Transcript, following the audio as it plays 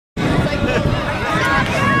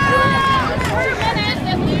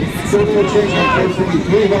Still no chain gang.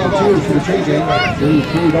 3 volunteers for the chain gang.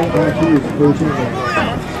 3 don't volunteers for the chain gang.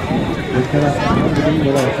 We cannot come to the game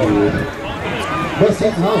without you. Best seat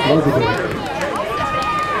in the house, was it?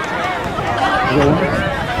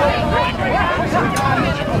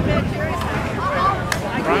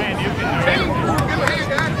 Brian, you can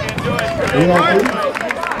do it.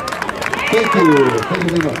 Thank you. Thank you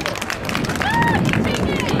very much.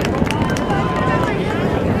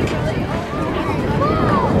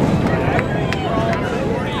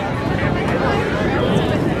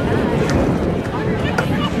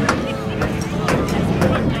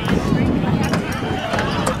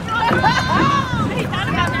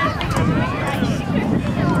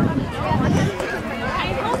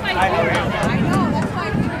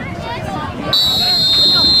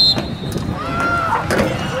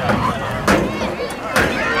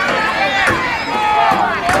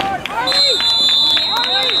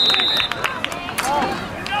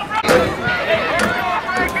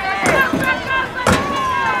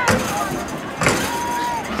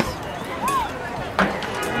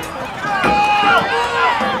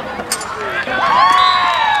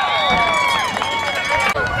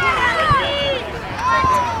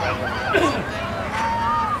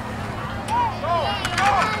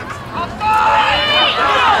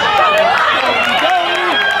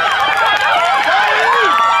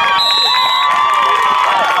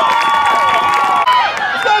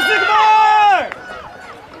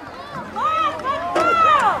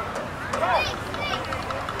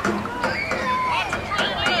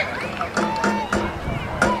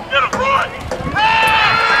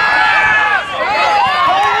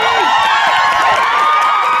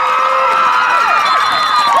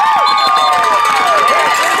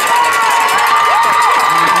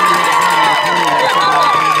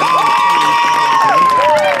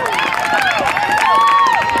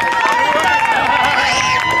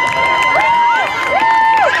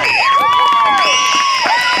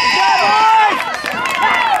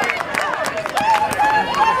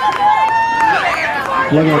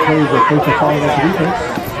 Lego plays the first of following up defense.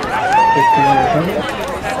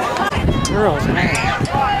 15 Girls, man.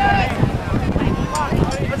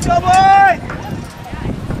 Let's go, boys!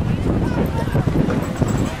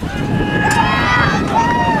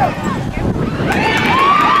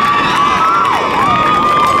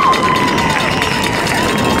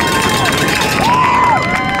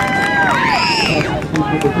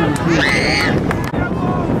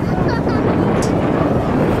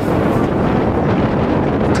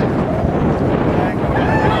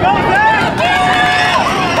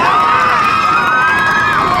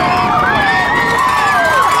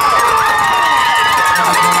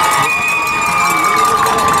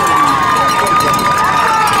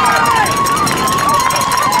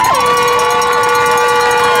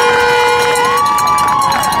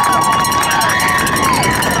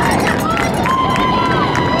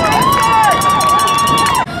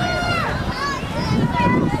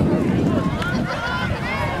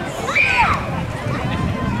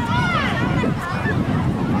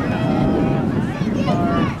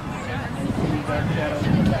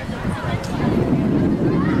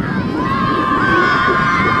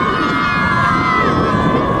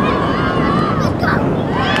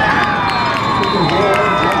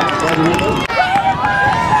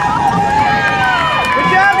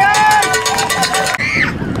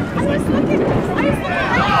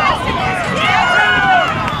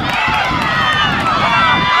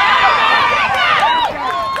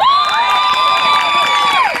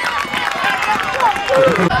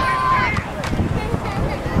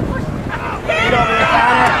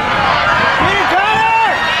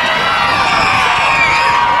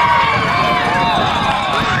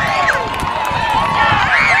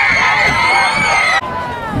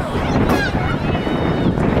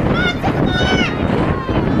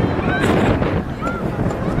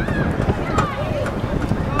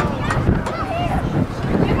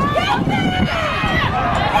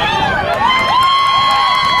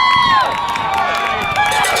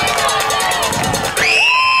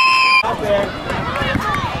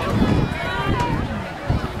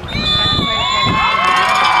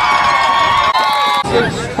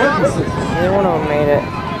 Neither one of them made it.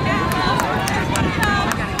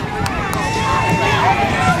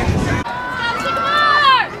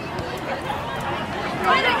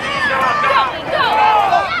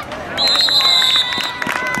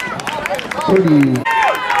 Pretty.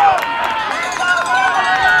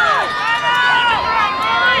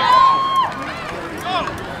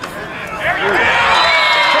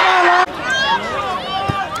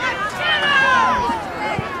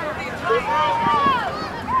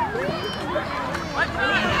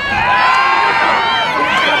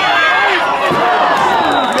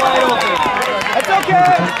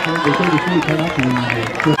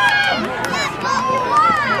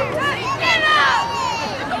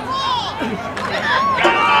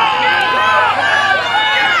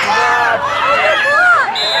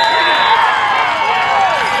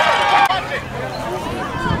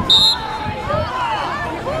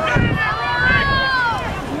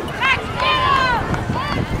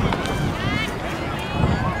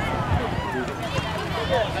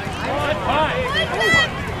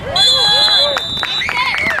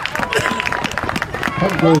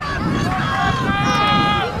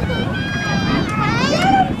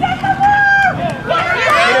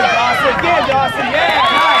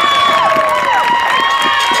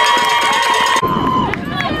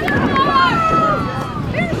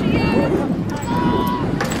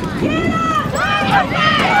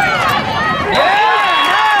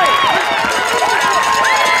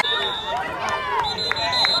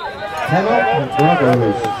 Genoa-Kingston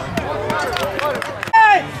Broncos.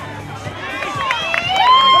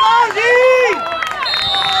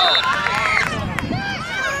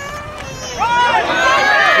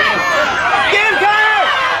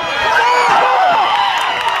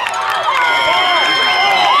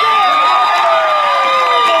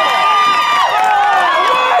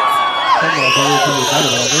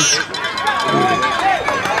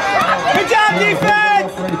 Good job,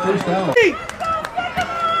 defense! First down.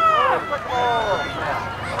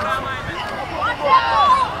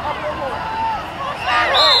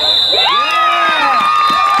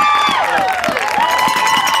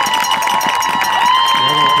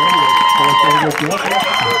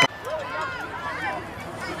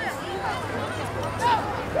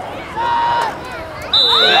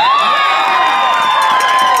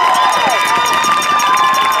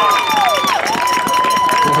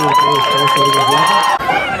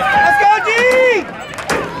 Let's go, G!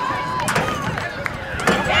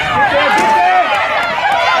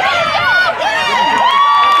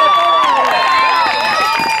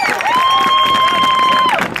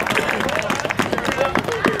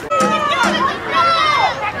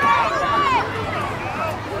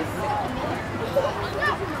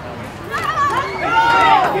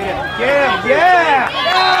 Get him, yeah!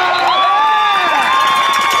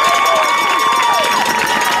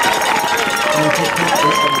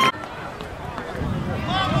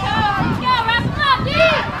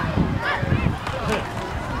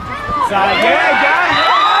 Yeah, got it.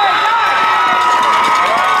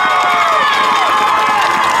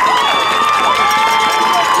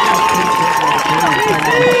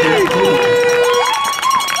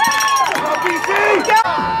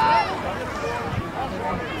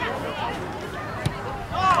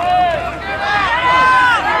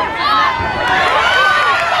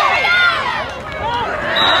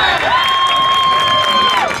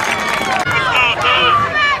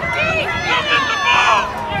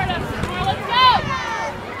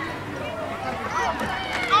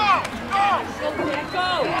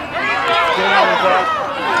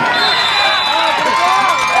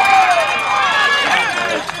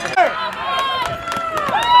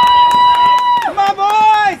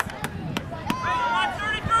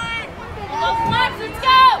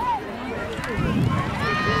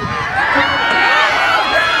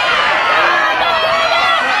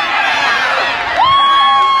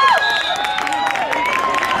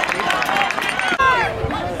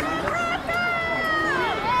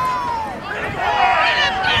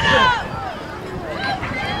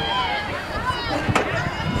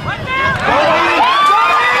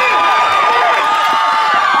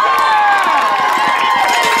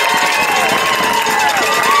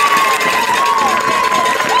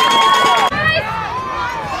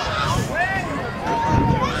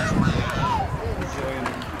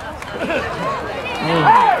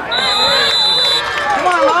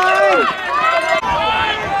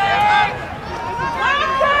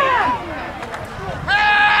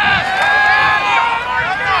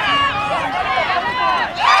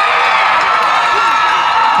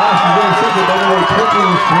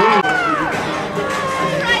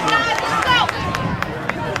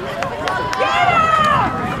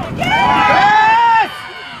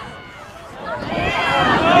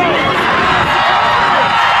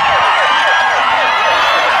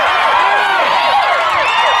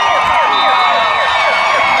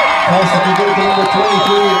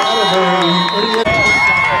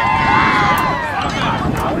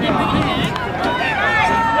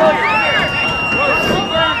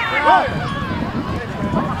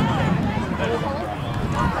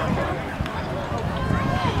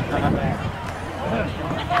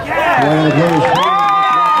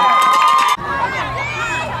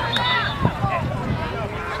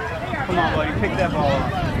 Come on, buddy, pick that ball up.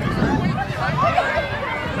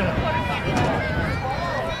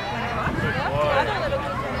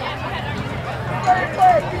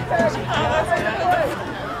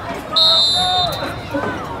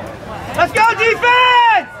 Let's go,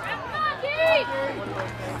 defense!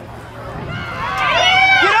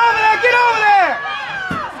 Get over there, get over there!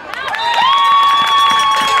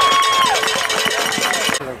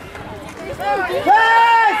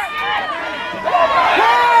 Pass!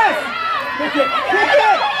 Pass! Kick it, kick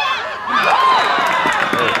it!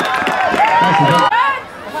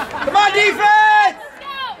 Come on, defense!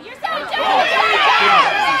 You're so good!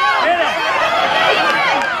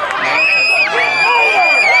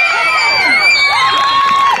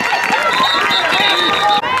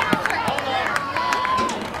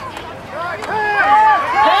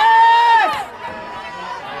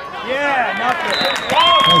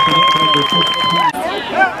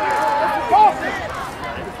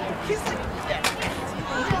 He's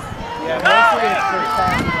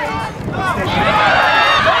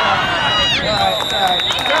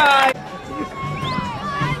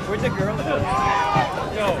Where's the girl?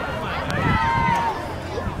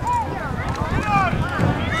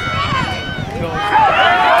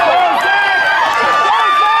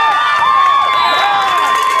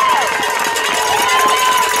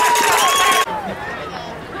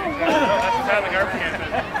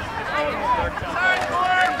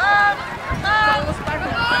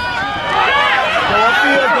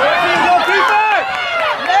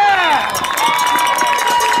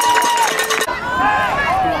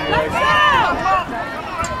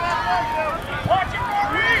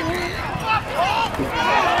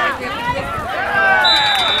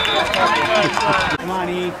 Come on,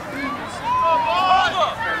 E.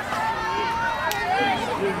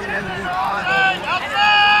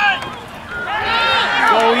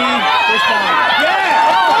 Go, E. First down. Yeah!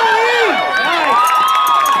 Go, E! Nice!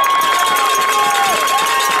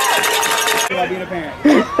 About being a parent.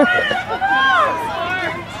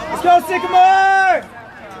 Let's go, Sycamore!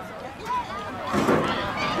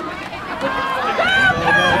 Go,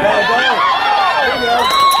 go, go! There you go.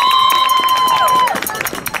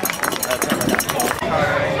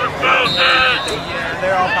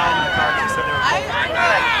 They're all buying the cards, so they're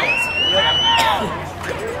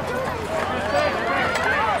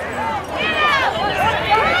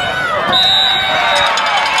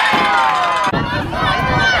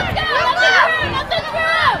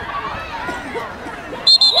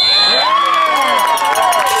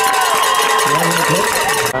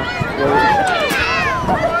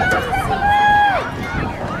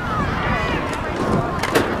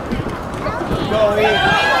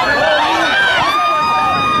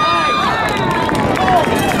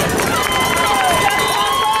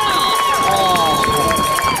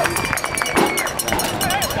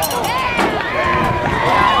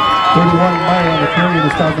on the carry to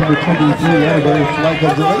stop number 23. Everybody flag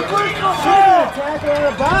goes away. Tackle out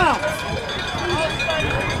of bounds.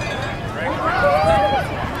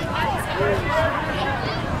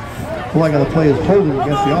 Flag on the play is holding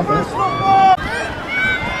against the offense.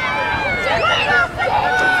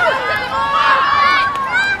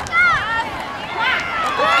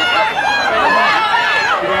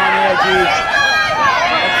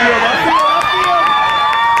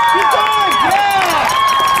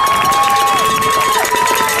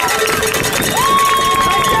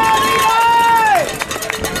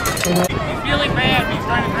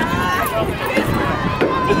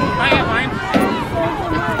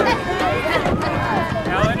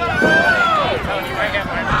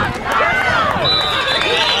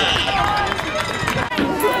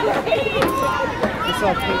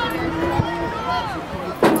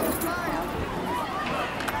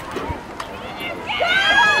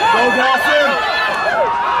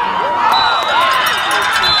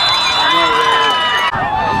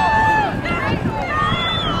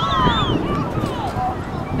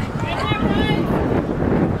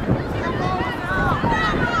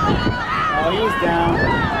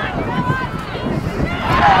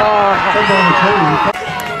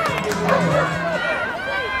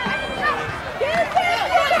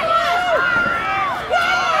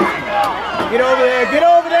 Get over there! Get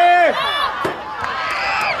over there!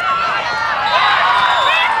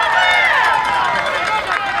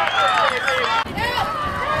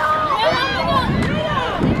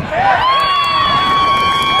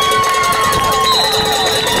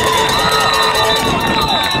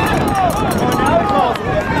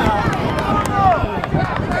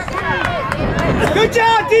 Good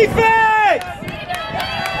job, defense!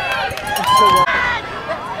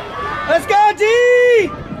 Let's go, D!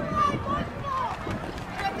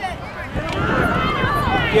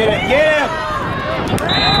 Get it, get him!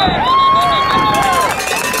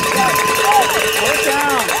 Put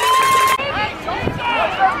down.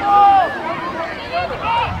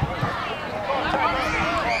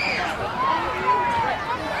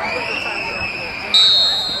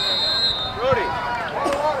 Brody.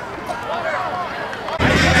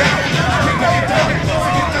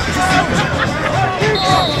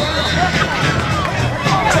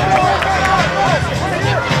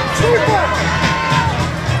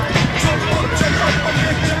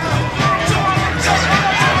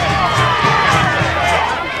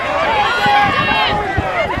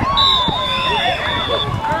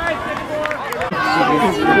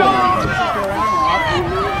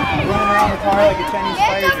 Like a Chinese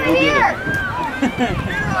fire drill.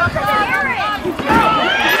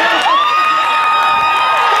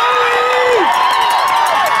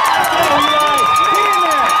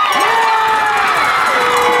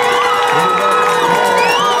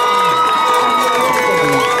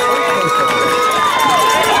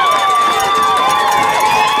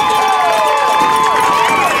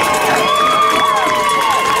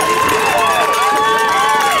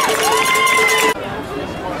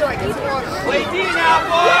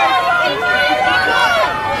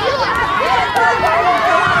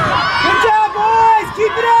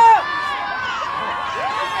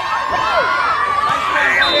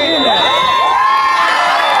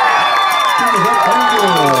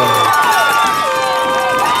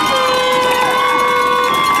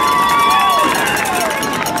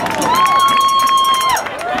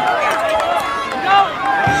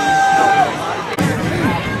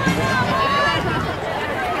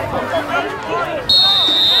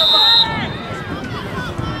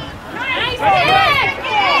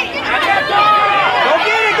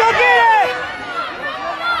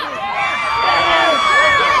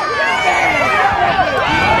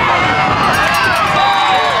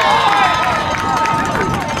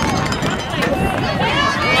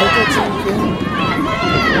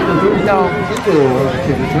 to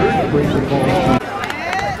return, brings the ball to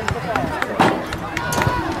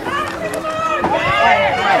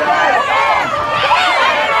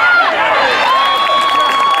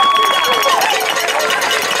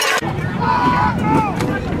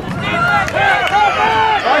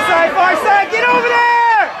Far side, get over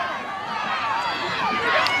there!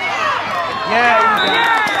 Yeah,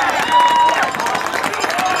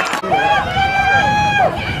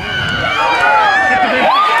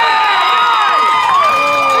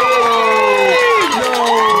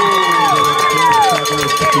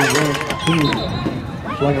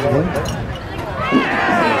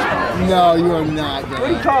 no, you are not gonna. what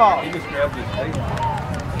do you call?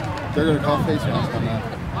 They're gonna call face mask on that.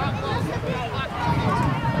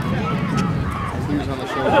 He was on the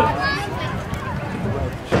shoulder.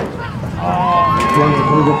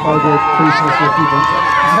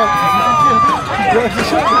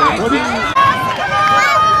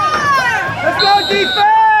 Let's go,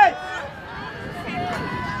 defense!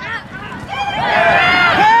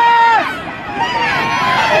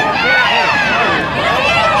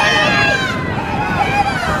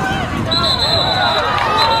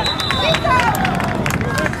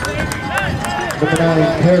 Number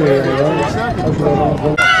 9, Perry. Come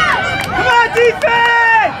on,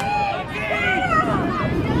 defense!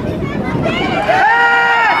 Yeah!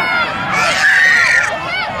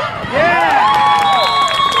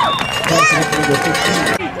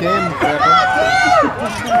 Damn,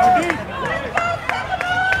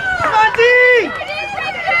 Come on, D!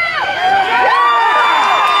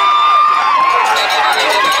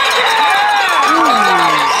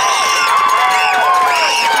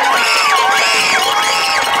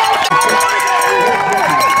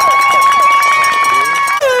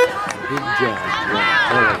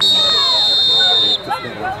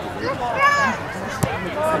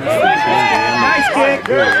 Nice kick.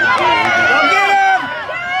 Go get him.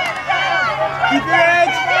 Keep your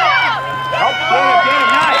edge. Oh, get him.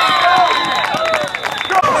 Nice.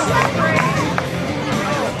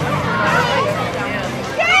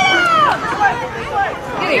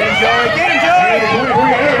 Get him, Joey. Get him, Joey.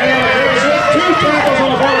 2 tackles on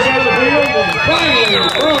the far side of the field. And finally,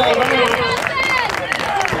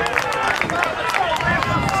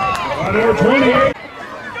 by number 28.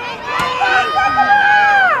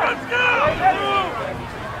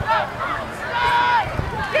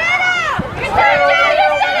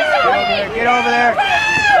 Get over there.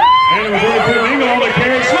 And it was really cool. Engel on the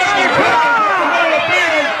carry. Swiftly cut on the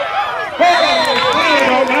field.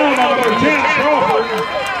 Now number 10, Crawford.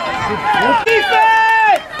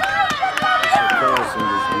 Defense!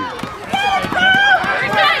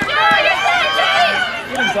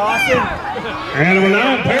 Get him, Dawson. And number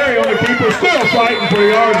 9, Perry on the keeper. Still fighting for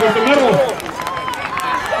yards at the middle.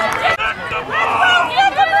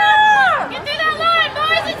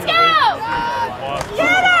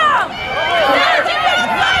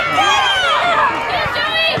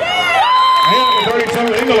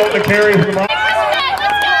 Engel on the carry for the Broncos.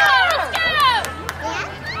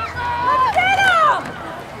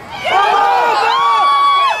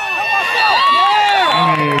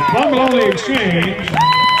 And a fumble on the exchange.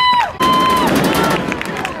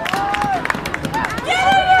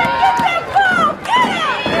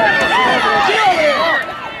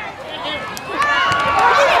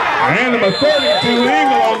 And number 32,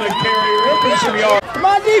 Engel on the carry, ripping some yards. Come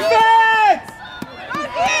on, defense!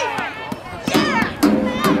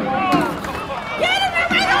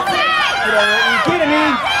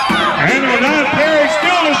 And number 9, Perry,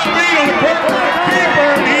 still in speed on the quarterback keeper,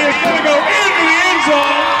 and he is going to go into the end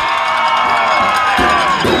zone.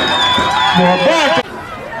 More back.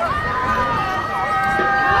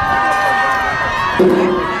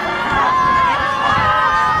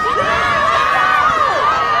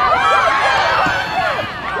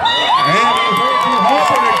 And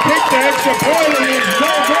Harper to kick the extra point, and is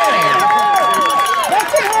no good.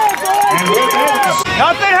 And with that,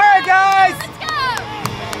 Nothing hurt, guys!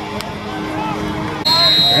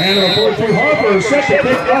 and number 42, Harper is set to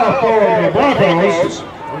kick off for the Broncos.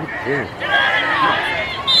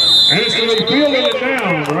 And it's going to be fielding it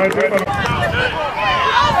down right there.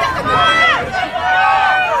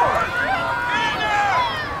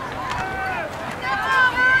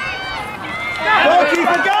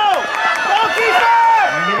 Goalkeeper, go! Goalkeeper!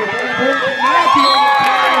 And number 34, Matthew on the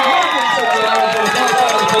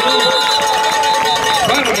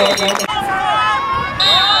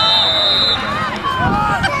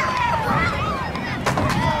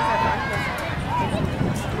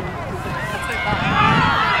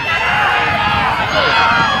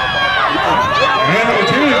and number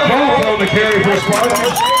 2, Crawford on the carry for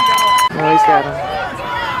Spartans. No, he's got him.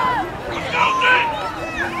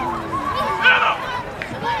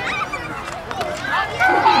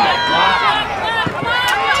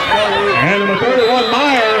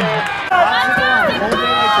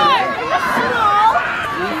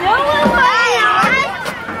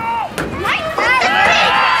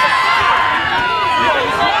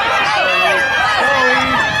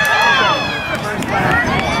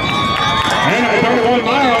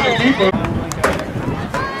 keeper.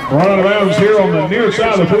 Run out of bounds here on the near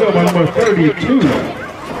side of the field by number 32.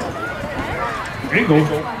 Engel.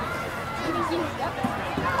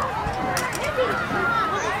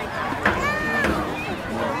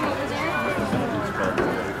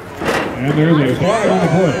 And there's a flag on the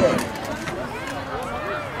play.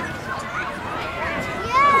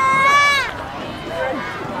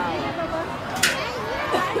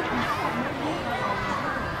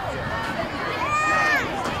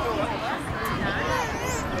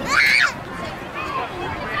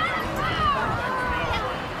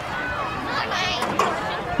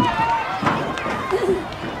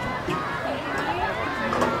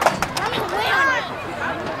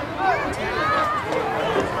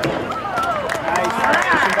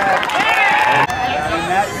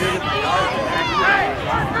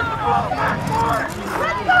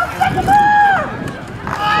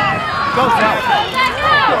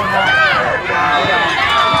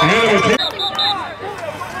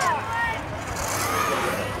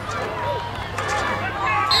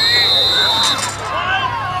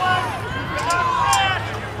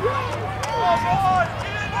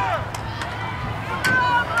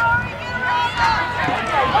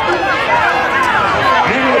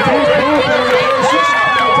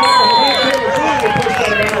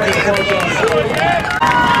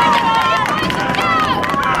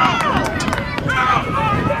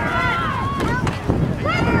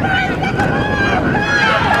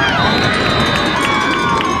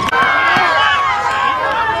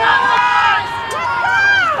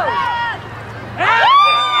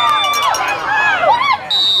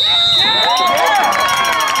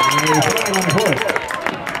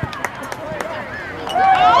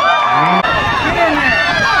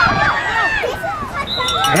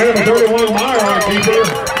 And number 31, Meyer on the keeper.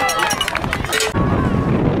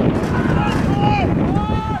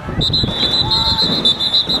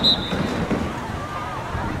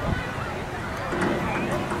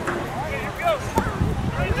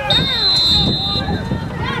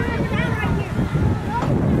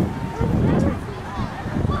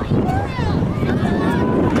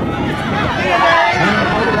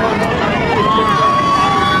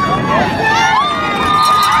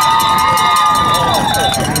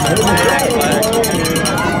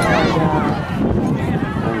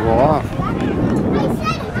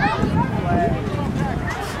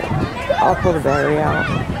 I'll pull the battery out.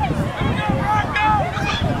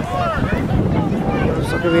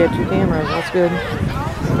 Looks like we had two cameras. That's good.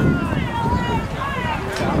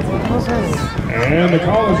 And the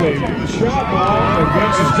call is a shot ball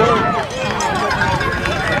against the start.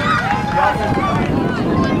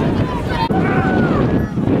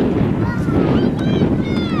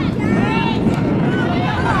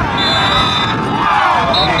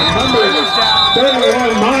 Number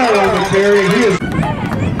 31, Meyer on the carry. He is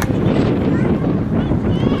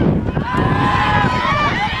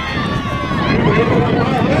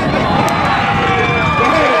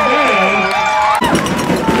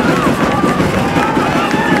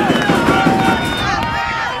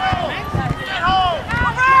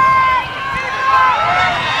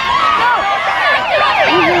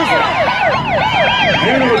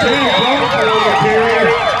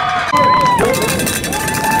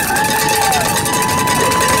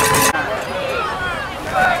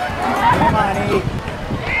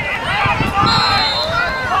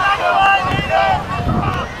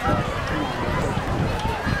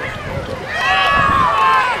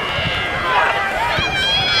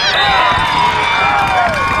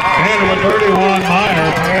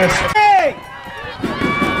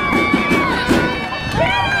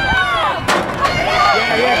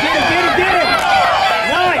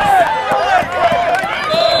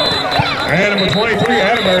and number 23,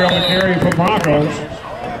 Atterbury on the carry for Broncos.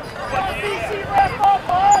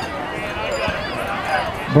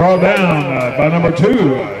 Brought down by number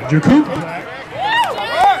 2, Jacoop.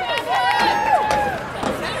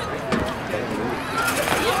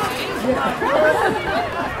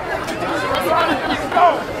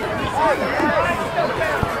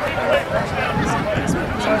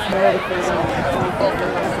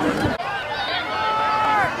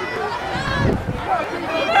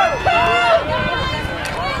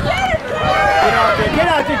 Get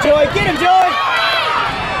out there, Joey! Get him, Joey!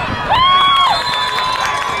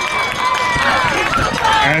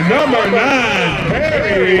 And number 9,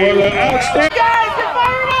 Perry, was an outstanding. Guys, get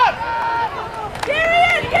fired up! Get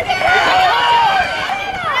in! Get in!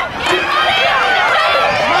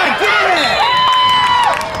 Come on, get in there!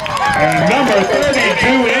 And number 32,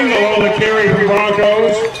 Engel on the carry for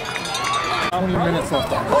Broncos. 20 minutes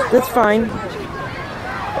left on it. That's fine.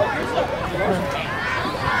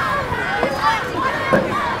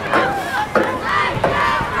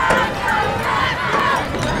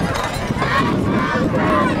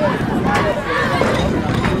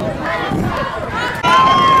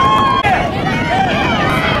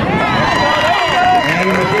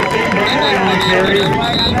 carry.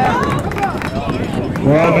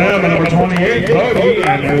 For Alabama, number 28, Bodie,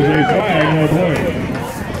 and there's a flag, no play.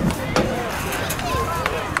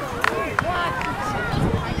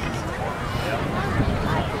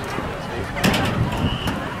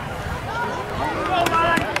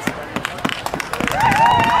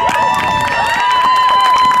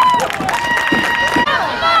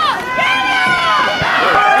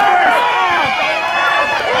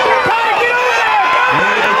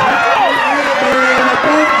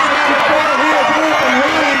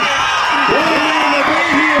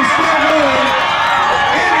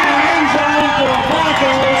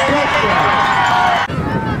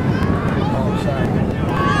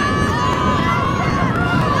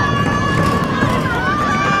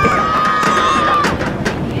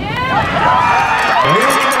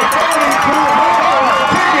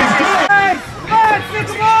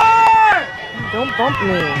 Don't bump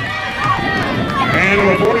me. And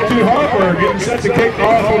number 42, Harper, getting set to kick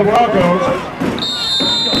off for the Broncos.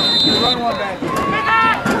 Run one back.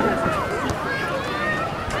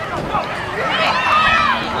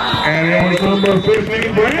 And it was number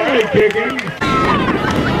 15, Brantley, kicking.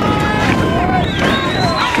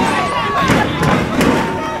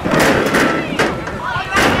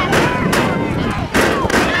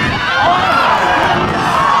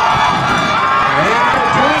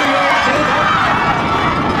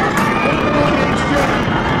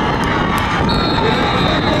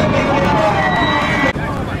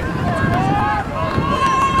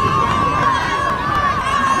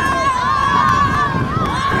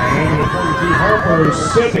 Harper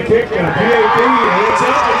set the kick and a PAT, and it's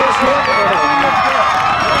up to this one.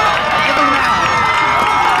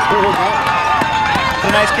 It's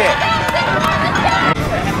a nice kick.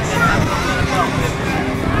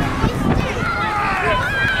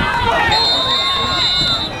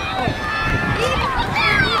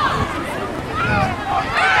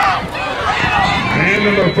 And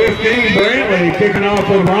number 15, Brantley, kicking off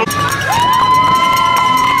for the Broncos.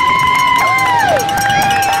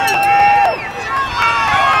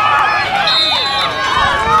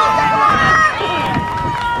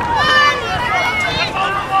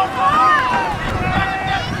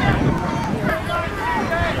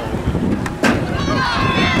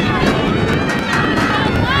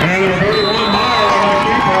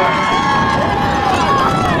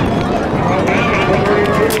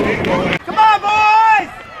 Come on, boys!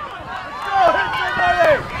 Let's go, hit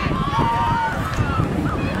somebody!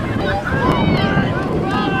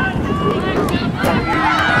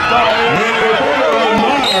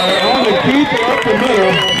 On the keeper up the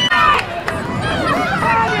middle.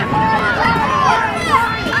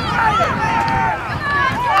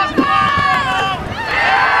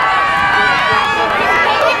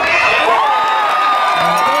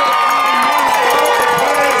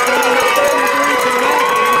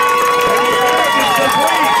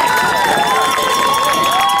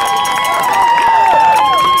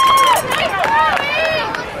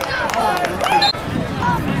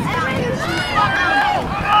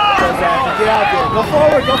 Get out there. Go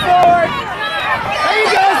forward, go forward. There you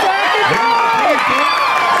go, Zach.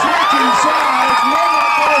 Switching sides, Miller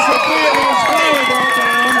goes to field his volleyball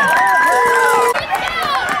down.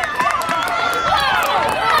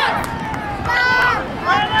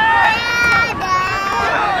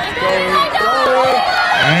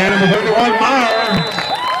 And number 31, Meyer.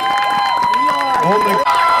 On the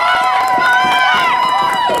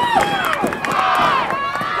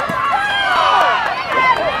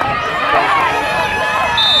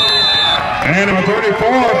and number 34,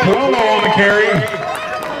 Polo on the carry.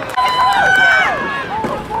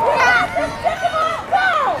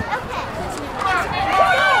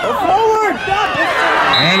 Go forward.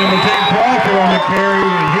 And number 10, Crawford on the carry,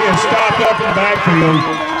 and he has stopped up in the backfield.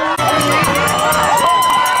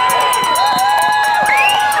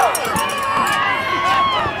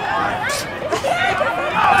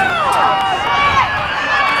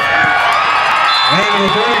 And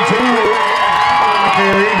number 32 on the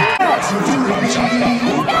carry.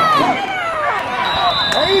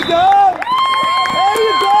 There you go. There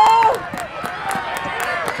you go.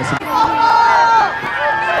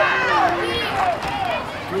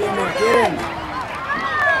 Get in there, get in.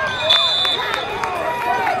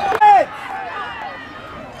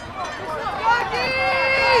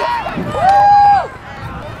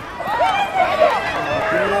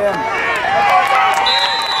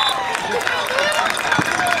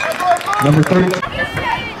 Number 30.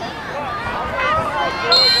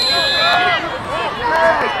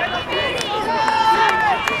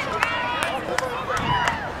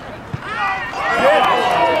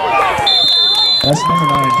 That's number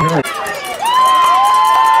 9, Terry.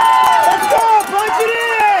 Let's go,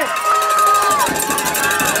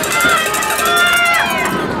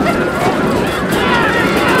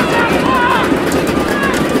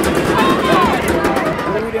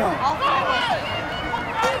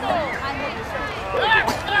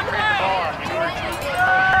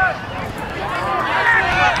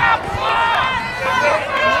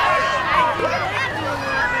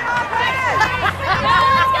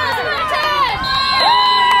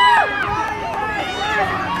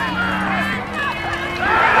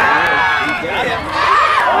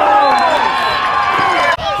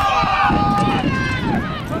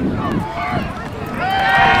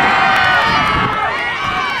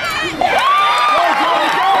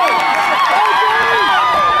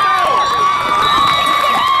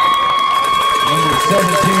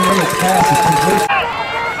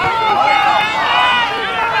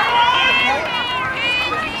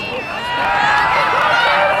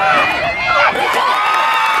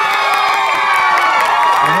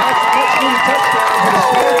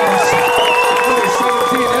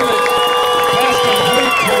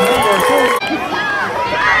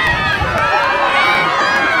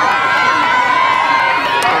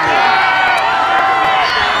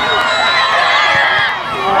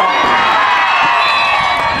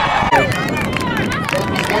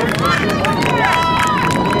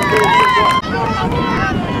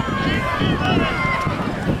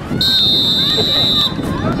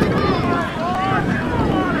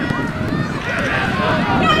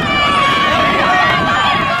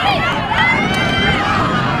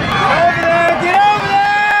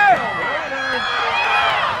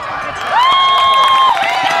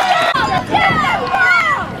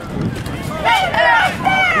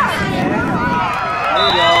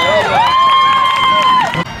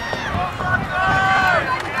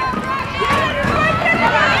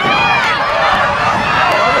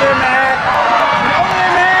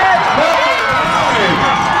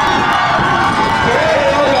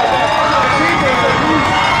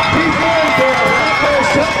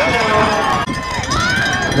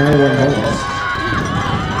 91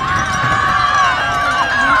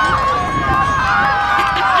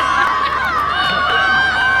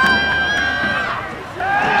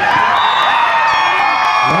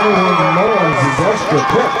 moments. Is extra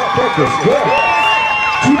quick is good.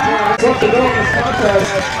 2 points up the middle of this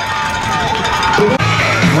contest.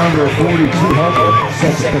 Number 4200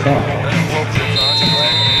 sets the up.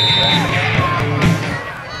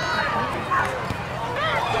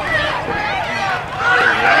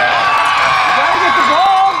 Gotta get the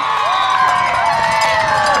ball.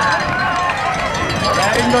 That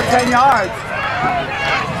didn't go 10 yards.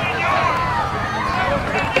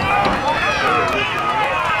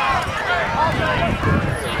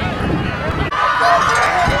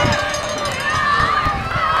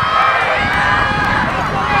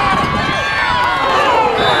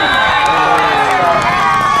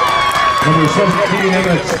 Number 17,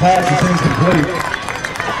 Emmett's pass is incomplete.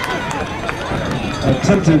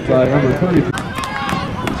 Attempted by number 33.